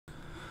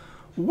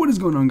What is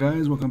going on,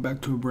 guys? Welcome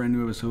back to a brand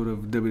new episode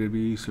of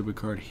Wwe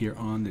Supercard here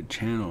on the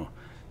channel.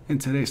 In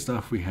today's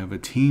stuff, we have a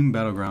Team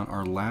Battleground,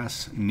 our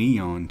last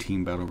Neon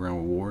Team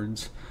Battleground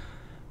awards.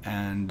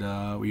 And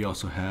we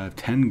also have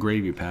 10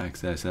 gravy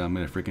packs that I said I'm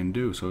going to freaking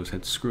do. So I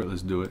said, screw it,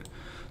 let's do it.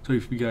 So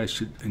if you guys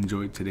should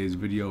enjoy today's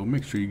video,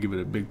 make sure you give it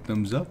a big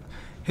thumbs up.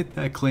 Hit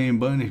that claim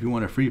button if you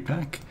want a free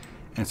pack.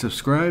 And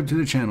subscribe to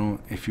the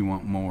channel if you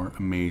want more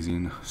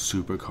amazing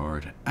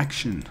Supercard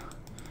action.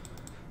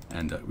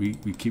 And we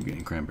keep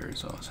getting cranberry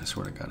sauce. I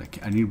swear to God,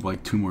 I need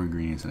like 2 more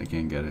ingredients and I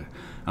can't get it.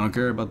 I don't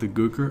care about the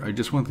gooker. I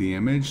just want the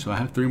image. So I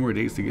have 3 more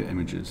days to get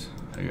images,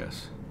 I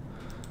guess.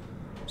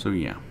 So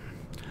yeah.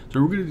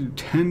 So we're going to do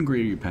 10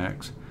 gravy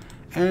packs.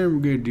 And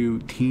we're going to do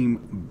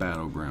Team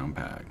Battleground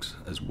packs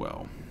as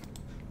well.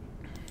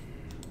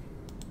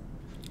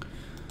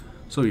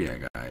 So yeah,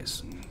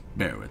 guys.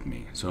 Bear with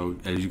me. So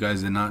as you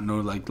guys did not know,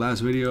 like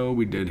last video,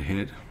 we did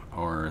hit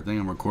our thing.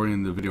 I'm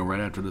recording the video right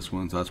after this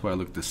one, so that's why I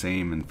look the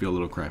same and feel a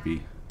little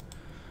crappy.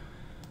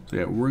 So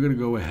yeah, we're gonna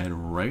go ahead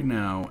right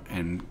now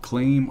and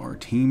claim our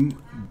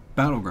Team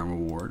Battleground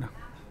award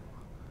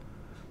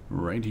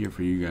right here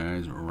for you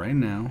guys right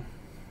now.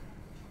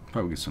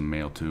 Probably get some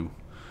mail too.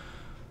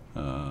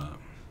 Alright,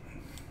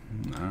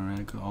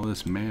 all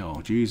this mail.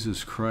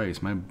 Jesus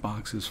Christ, my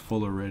box is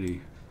full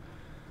already.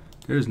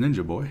 There's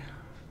Ninja Boy.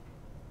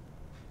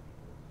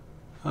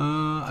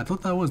 I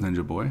thought that was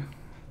Ninja Boy,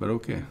 but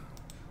okay.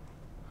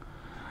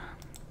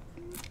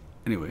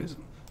 Anyways,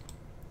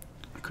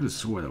 I could have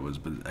swore that was,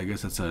 but I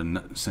guess that's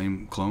a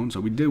same clone. So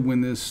we did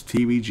win this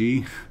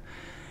Tbg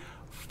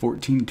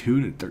 14-2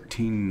 to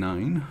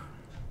 13-9.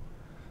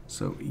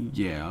 So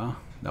yeah,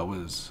 that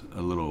was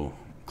a little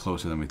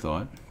closer than we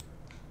thought.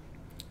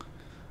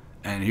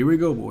 And here we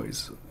go,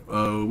 boys.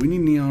 We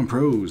need Neon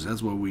Pros.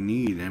 That's what we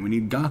need, and we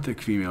need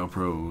Gothic female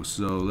pros.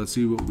 So let's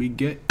see what we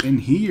get in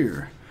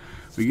here.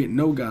 We get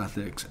no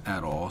Gothics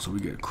at all. So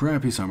we get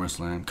crappy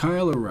SummerSlam,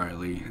 Kyle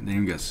O'Reilly, and then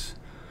you guess.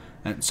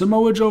 And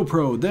Samoa Joe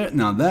Pro.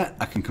 Now that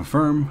I can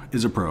confirm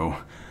is a pro,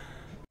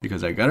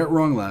 because I got it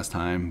wrong last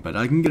time, but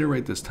I can get it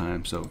right this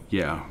time. So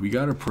yeah, we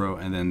got a pro,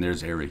 and then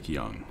there's Eric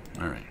Young.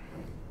 All right,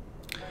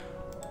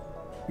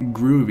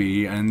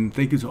 groovy. And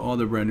thank you to all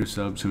the brand new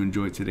subs who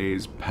enjoyed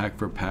today's pack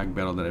for pack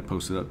battle that I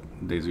posted up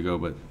days ago.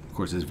 But of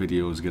course, this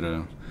video is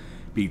gonna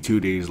be 2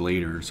 days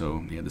later.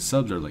 So yeah, the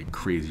subs are like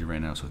crazy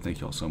right now. So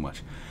thank you all so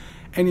much.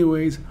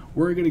 Anyways,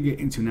 we're going to get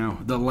into now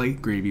the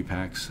light gravy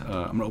packs. I'm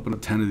going to open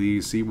up 10 of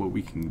these, see what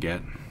we can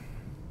get.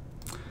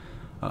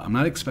 I'm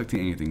not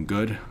expecting anything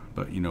good,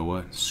 but you know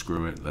what?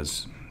 Screw it.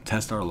 Let's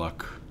test our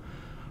luck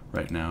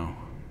right now.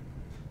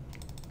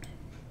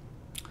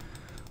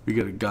 We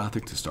get a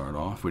Gothic to start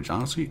off, which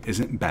honestly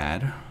isn't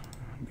bad.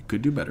 We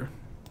could do better.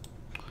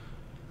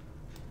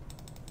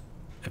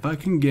 If I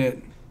can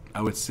get,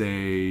 I would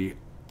say,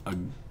 a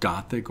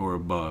Gothic or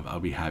above, I'll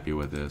be happy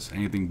with this.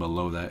 Anything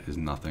below that is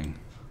nothing.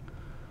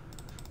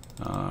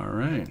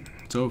 Alright,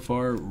 so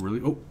far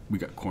really, oh, we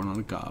got corn on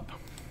the cob.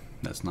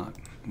 That's not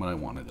what I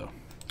wanted though.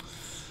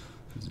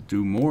 Let's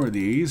do more of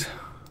these.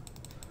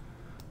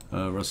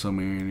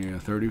 WrestleMania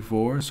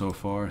 34, so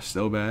far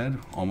still bad,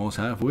 almost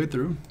halfway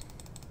through.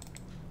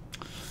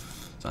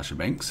 Sasha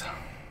Banks.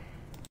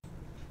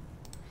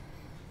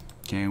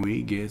 Can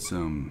we get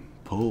some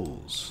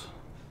pulls?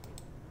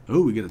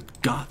 Oh, we get a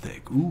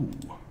Gothic, ooh.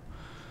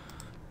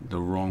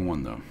 The wrong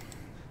one though.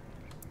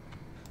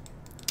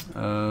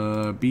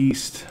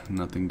 Beast,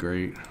 nothing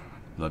great.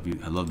 Love you.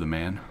 I love the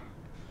man.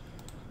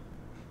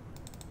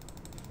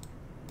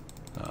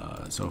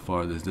 So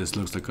far, this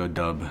looks like a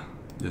dub.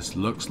 This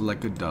looks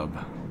like a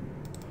dub.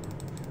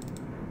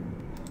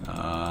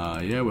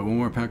 Yeah, with 1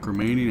 more pack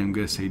remaining, I'm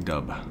gonna say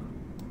dub.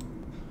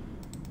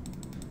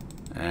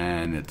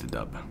 And it's a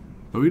dub.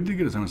 But we did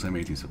get a SummerSlam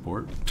 18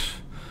 support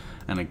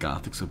and a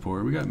Gothic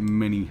support. We got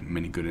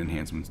many good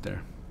enhancements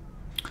there.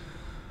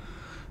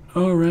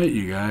 Alright,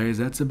 you guys,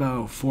 that's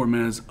about 4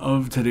 minutes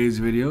of today's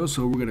video,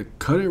 so we're going to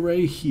cut it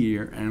right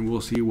here, and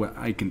we'll see what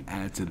I can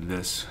add to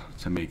this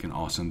to make an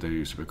awesome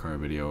Wwe Supercard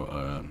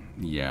video.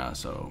 Yeah,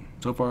 so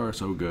far,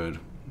 so good.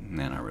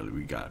 Nah, not really.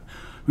 We got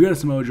a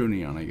Samoa Joe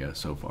Neon, I guess,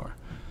 so far.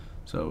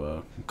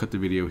 So, cut the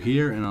video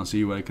here, and I'll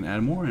see what I can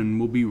add more, and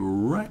we'll be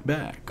right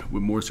back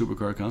with more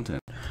Supercard content.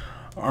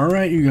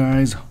 Alright, you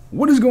guys,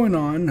 what is going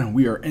on?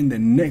 We are in the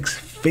next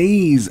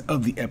phase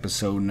of the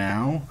episode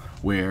now,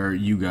 where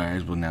you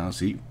guys will now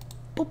see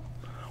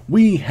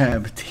we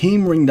have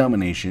Team Ring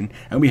Domination,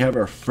 and we have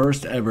our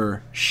first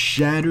ever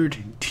Shattered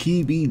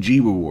Tbg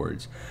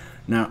rewards.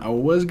 Now, I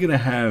was going to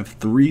have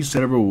 3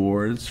 set of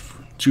rewards,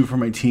 2 for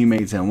my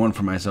teammates and 1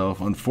 for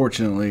myself.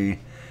 Unfortunately,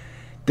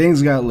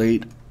 things got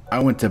late. I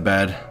went to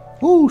bed.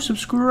 Oh,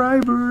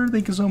 subscriber!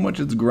 Thank you so much.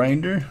 It's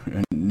Grinder.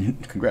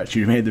 And congrats,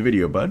 you made the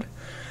video, bud.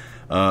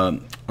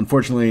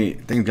 Unfortunately,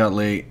 things got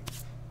late,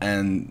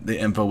 and the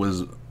info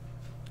was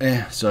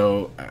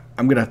so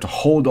I'm gonna have to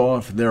hold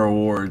off their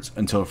awards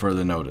until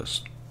further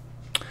notice.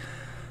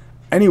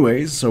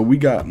 Anyways, so we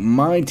got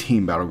my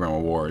Team Battleground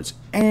awards,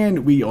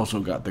 and we also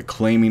got the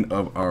claiming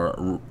of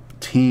our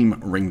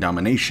team ring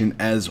domination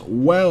as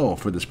well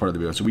for this part of the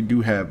video. So we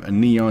do have a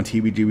Neon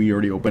TBG we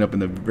already opened up in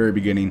the very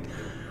beginning.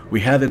 We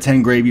had the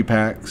 10 gravy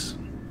packs,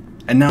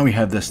 and now we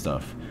have this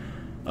stuff.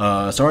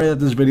 Sorry that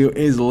this video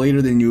is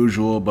later than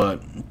usual,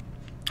 but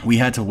we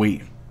had to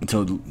wait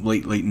until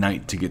late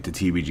night to get the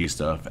TBG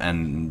stuff,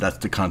 and that's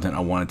the content I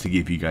wanted to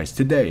give you guys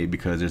today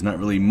because there's not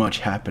really much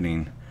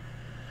happening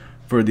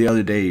for the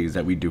other days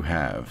that we do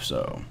have.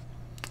 So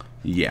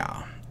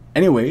yeah,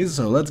 anyways,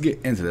 so let's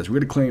get into this. We're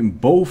gonna claim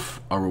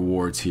both our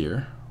rewards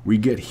here. We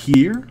get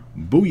here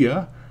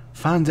Booyah,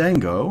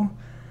 Fandango,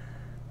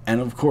 and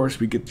of course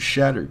we get the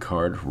Shattered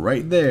card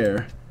right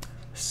there,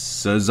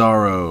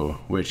 Cesaro,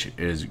 which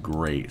is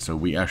great. So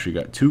we actually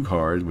got 2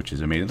 cards, which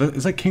is amazing.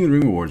 It's like King of the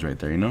Ring rewards right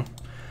there, you know.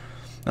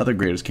 Not the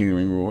greatest King of the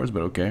Ring rewards,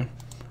 but okay.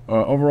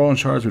 Overall in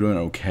shards, we're doing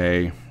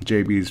okay.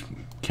 JB's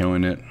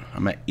killing it.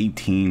 I'm at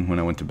 18 when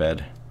I went to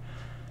bed.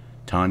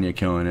 Tanya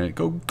killing it.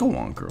 Go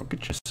on, girl.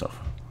 Get yourself.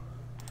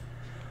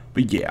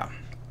 But yeah.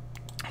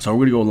 So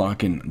we're going to go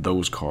lock in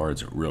those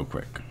cards real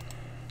quick.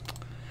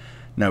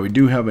 Now, we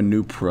do have a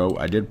new pro.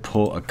 I did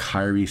pull a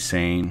Kairi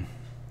Sane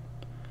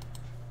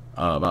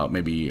about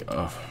maybe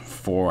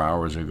 4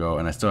 hours ago,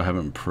 and I still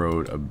haven't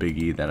pro'd a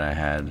Biggie that I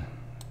had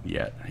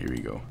yet. Here we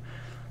go.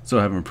 Still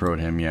haven't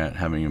pro'd him yet,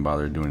 haven't even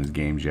bothered doing his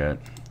games yet.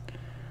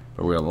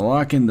 But we're going to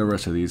lock in the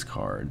rest of these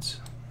cards.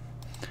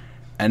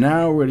 And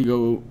now we're going to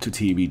go to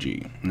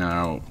TBG.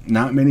 Now,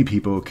 not many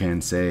people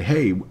can say,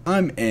 hey,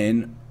 I'm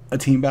in a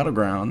team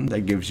battleground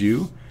that gives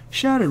you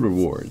Shattered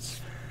rewards.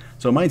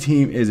 So my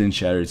team is in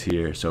Shattered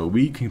tier, so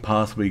we can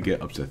possibly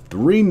get up to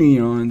 3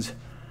 Neons.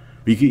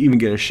 We could even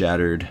get a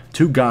Shattered.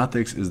 2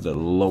 Gothics is the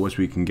lowest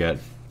we can get.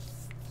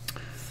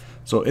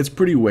 So it's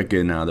pretty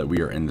wicked now that we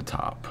are in the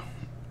top.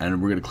 And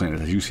we're going to clean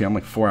it. As you see, I'm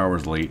like 4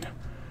 hours late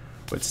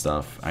with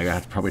stuff. I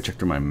have to probably check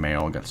through my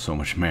mail. I got so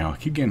much mail. I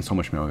keep getting so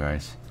much mail,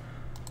 guys.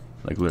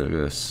 Like, look at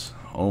this.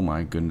 Oh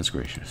my goodness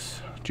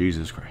gracious.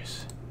 Jesus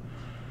Christ.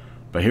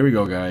 But here we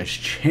go, guys.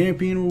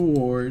 Champion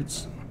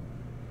rewards.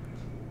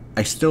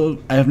 I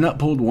have not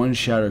pulled 1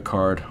 Shatter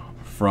card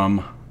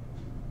from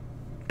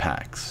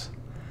packs.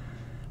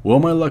 Will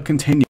my luck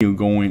continue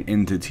going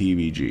into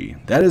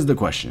TBG? That is the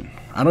question.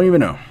 I don't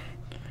even know.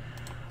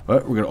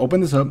 But we're going to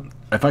open this up.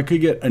 If I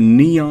could get a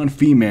Neon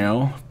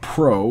female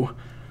pro,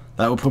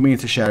 that would put me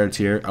into Shattered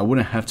tier. I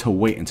wouldn't have to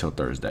wait until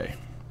Thursday.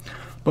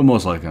 But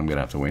most likely I'm going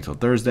to have to wait until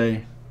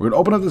Thursday. We're going to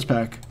open up this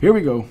pack. Here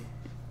we go.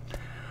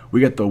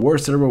 We get the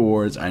worst set of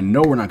rewards. I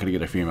know we're not going to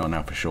get a female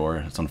now for sure.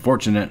 It's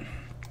unfortunate.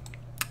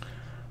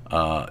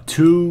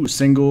 2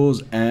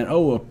 singles and,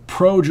 oh, a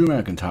pro Drew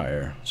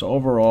McIntyre. So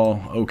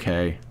overall,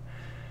 okay.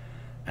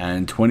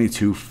 And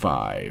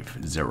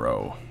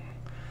 22-5-0.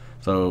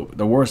 So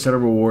the worst set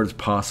of rewards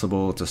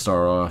possible to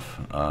start off,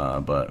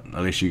 but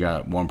at least you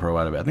got 1 pro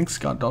out of it. I think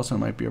Scott Dawson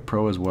might be a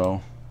pro as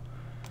well.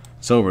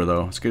 Silver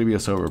though, it's gonna be a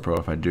silver pro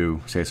if I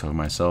do say so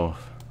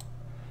myself.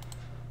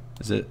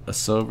 Is it a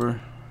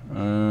silver?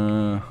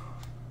 Oh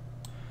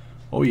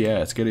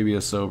yeah, it's gonna be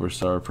a silver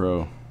star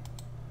pro.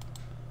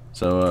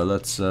 So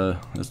let's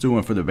do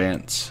one for the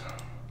Vance.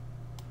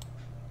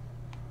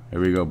 Here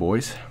we go,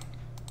 boys.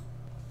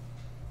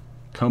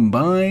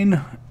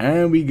 Combine,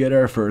 and we get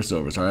our first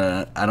silver.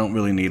 So I don't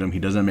really need him. He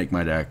doesn't make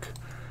my deck,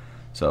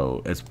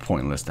 so it's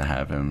pointless to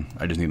have him.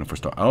 I just need him for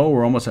star. Oh,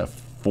 we're almost at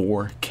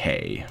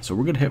 4K, so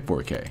we're gonna hit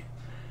 4K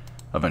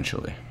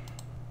eventually.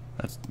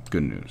 That's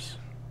good news.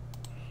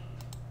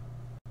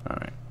 All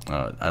right.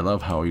 I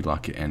love how you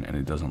lock it in and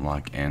it doesn't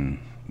lock in.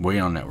 Way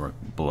on network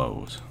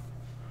blows.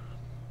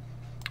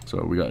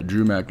 So we got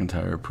Drew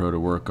McIntyre pro to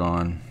work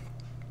on.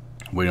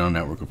 Way on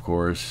network, of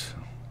course.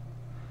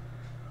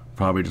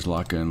 Probably just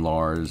lock in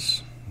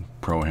Lars,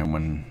 pro him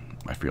when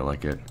I feel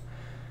like it.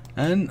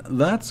 And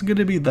that's going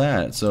to be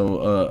that.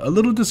 So a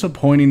little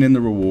disappointing in the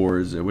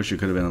rewards. I wish it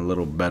could have been a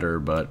little better,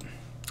 but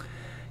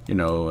you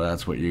know,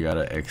 that's what you got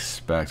to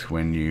expect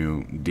when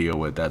you deal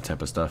with that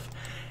type of stuff.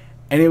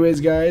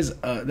 Anyways, guys,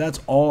 that's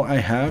all I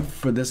have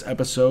for this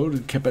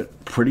episode. Kept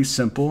it pretty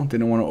simple.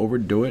 Didn't want to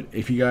overdo it.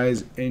 If you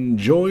guys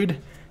enjoyed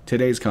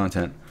today's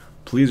content,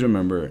 please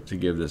remember to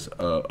give this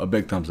a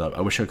big thumbs up.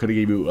 I wish I could have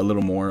gave you a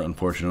little more.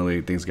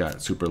 Unfortunately, things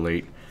got super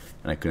late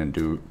and I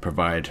couldn't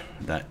provide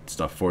that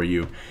stuff for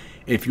you.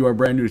 If you are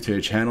brand new to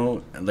the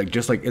channel,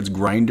 just like it's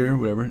Grinder,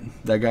 whatever,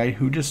 that guy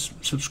who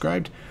just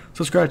subscribe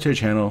to the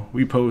channel.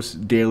 We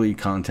post daily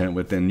content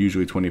within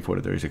usually 24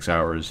 to 36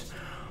 hours.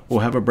 We'll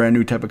have a brand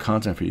new type of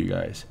content for you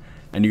guys.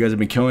 And you guys have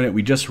been killing it.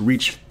 We just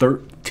reached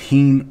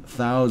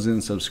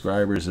 13,000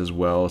 subscribers as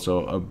well.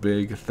 So a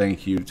big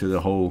thank you to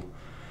the whole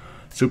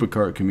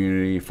Supercard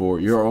community for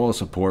your all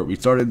support. We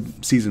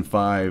started season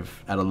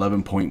 5 at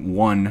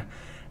 11.1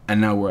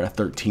 and now we're at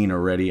 13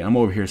 already. I'm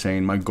over here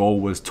saying my goal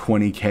was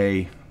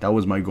 20K. That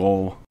was my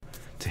goal,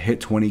 to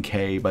hit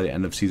 20K by the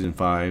end of season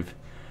 5.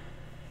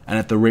 And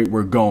at the rate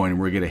we're going,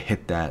 we're gonna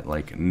hit that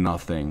like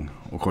nothing.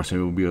 Of course, it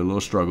will be a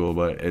little struggle,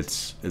 but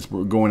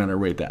we're going at a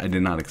rate that I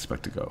did not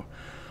expect to go.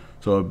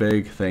 So a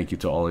big thank you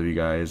to all of you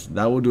guys.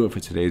 That will do it for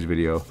today's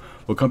video.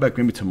 We'll come back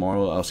maybe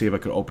tomorrow. I'll see if I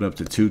can open up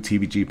the 2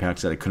 TBG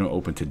packs that I couldn't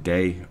open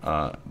today.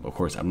 Of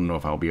course, I don't know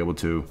if I'll be able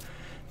to,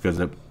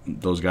 because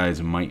those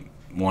guys might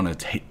want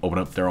to open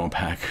up their own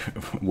pack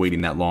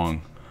waiting that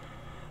long.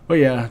 But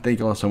yeah, thank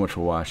you all so much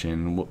for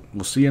watching.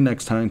 We'll see you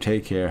next time.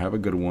 Take care. Have a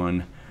good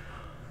one.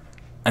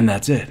 And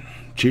that's it.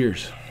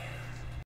 Cheers.